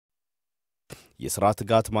የሥራ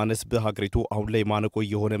ትጋት ማነስ በሀገሪቱ አሁን ላይ ማነቆ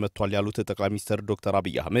የሆነ መጥቷል ያሉት ጠቅላይ ሚኒስትር ዶክተር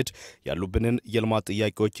አህመድ ያሉብንን የልማት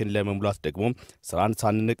ጥያቄዎችን ለመሙላት ደግሞ ስራን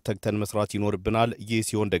ሳንንቅ ተግተን መስራት ይኖርብናል። ይህ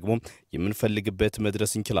ሲሆን ደግሞ የምንፈልግበት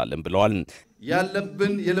መድረስ እንችላለን ብለዋል።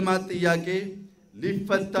 ያለብን የልማት ጥያቄ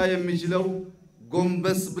ሊፈታ የሚችለው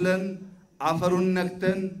ጎንበስ ብለን አፈሩን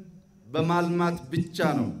ነክተን በማልማት ብቻ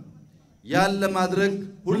ነው። ያለ ማድረግ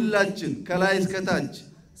ሁላችን ከላይ እስከ ታች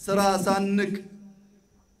ስራ ሳንንቅ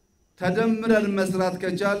ተደምረን መስራት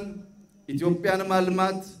ከቻል ኢትዮጵያን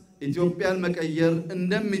ማልማት ኢትዮጵያን መቀየር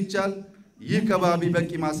እንደሚቻል ይህ ከባቢ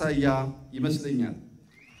በቂ ማሳያ ይመስለኛል።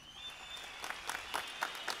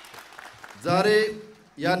 ዛሬ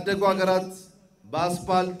ያደጉ ሀገራት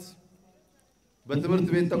በአስፋልት በትምህርት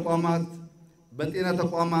ቤት ተቋማት በጤና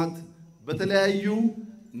ተቋማት በተለያዩ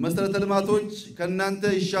መሰረተ ልማቶች ከናንተ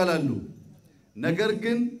ይሻላሉ። ነገር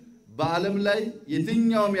ግን በዓለም ላይ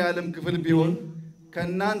የትኛውም የዓለም ክፍል ቢሆን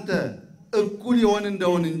ከናንተ እኩል ይሆን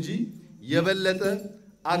እንደሆነ እንጂ የበለጠ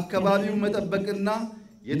አካባቢው መጠበቅና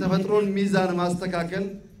የተፈጥሮን ሚዛን ማስተካከል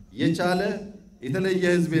የቻለ የተለየ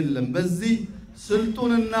ህዝብ የለም። በዚህ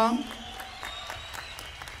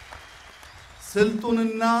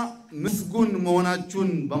ስልጡንና ምስጉን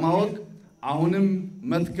መሆናችሁን በማወቅ አሁንም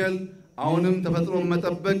መትከል አሁንም ተፈጥሮን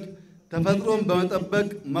መጠበቅ ተፈጥሮን በመጠበቅ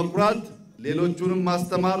መኩራት ሌሎቹንም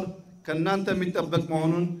ማስተማር ከናንተ የሚጠበቅ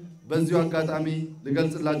መሆኑን በዚሁ አጋጣሚ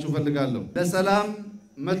ልገልጽላችሁ ፈልጋለሁ። ለሰላም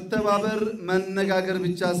መተባበር መነጋገር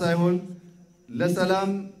ብቻ ሳይሆን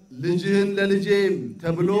ለሰላም ልጅህን ለልጄ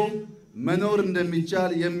ተብሎ መኖር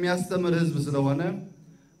እንደሚቻል የሚያስተምር ህዝብ ስለሆነ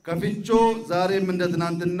ከፍቾ ዛሬም እንደ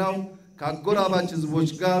ትናንትናው ከአጎራባች ህዝቦች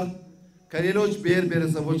ጋር ከሌሎች ብሔር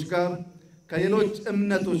ብሔረሰቦች ጋር ከሌሎች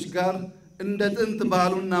እምነቶች ጋር እንደ ጥንት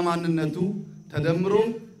ባህሉና ማንነቱ ተደምሮ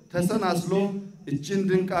ተሰናስሎ እችን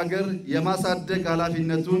ድንቅ ሀገር የማሳደግ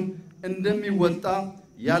ኃላፊነቱን እንደሚወጣ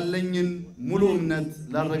ያለኝን ሙሉ እምነት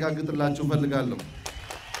ላረጋግጥላችሁ ፈልጋለሁ።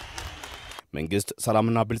 መንግስት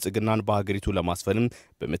ሰላምና ብልጽግናን በሀገሪቱ ለማስፈን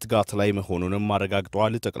በመትጋት ላይ መሆኑንም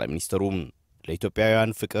አረጋግጧል። ጠቅላይ ሚኒስትሩ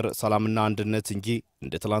ለኢትዮጵያውያን ፍቅር ሰላምና አንድነት እንጂ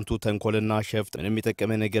እንደ ትላንቱ ተንኮልና ሸፍጥ ምንም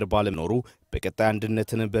የጠቀመ ነገር ባለመኖሩ በቀጣይ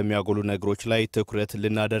አንድነትን በሚያጎሉ ነገሮች ላይ ትኩረት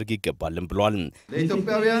ልናደርግ ይገባልን ብለዋል።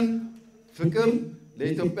 ለኢትዮጵያውያን ፍቅር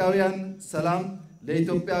ለኢትዮጵያውያን ሰላም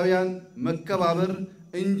ለኢትዮጵያውያን መከባበር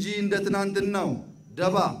እንጂ እንደ ትናንትናው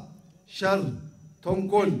ደባ ሸር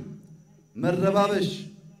ተንኮል መረባበሽ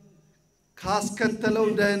ካስከተለው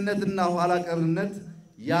ደህንነትና ኋላ ቀርነት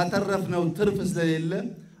ያተረፍነው ትርፍ ስለሌለ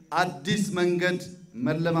አዲስ መንገድ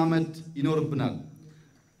መለማመድ ይኖርብናል።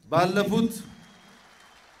 ባለፉት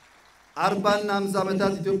 40 እና 50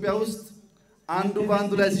 ዓመታት ኢትዮጵያ ውስጥ አንዱ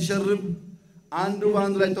ባንዱ ላይ ሲሸርብ አንዱ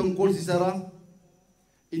ባንዱ ላይ ተንኮል ሲሰራ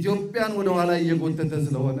ኢትዮጵያን ወደ ኋላ እየጎተተ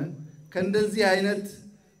ስለሆነ ከእንደዚህ አይነት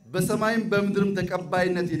በሰማይም በምድርም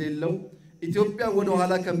ተቀባይነት የሌለው ኢትዮጵያ ወደ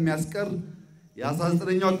ኋላ ከሚያስቀር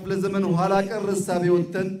የ19ኛው ክፍለ ዘመን ኋላ ቀር እሳቤ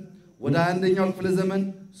ወጥተን ወደ 21ኛው ክፍለ ዘመን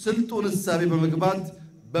ስልጡን እሳቤ በመግባት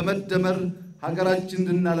በመደመር ሀገራችን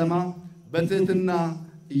እንድናለማ በትህትና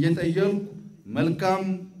እየጠየቁ መልካም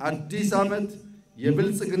አዲስ ዓመት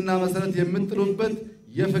የብልጽግና መሰረት የምትጥሉበት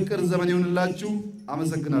የፍቅር ዘመን ይሁንላችሁ።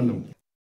 አመሰግናለሁ።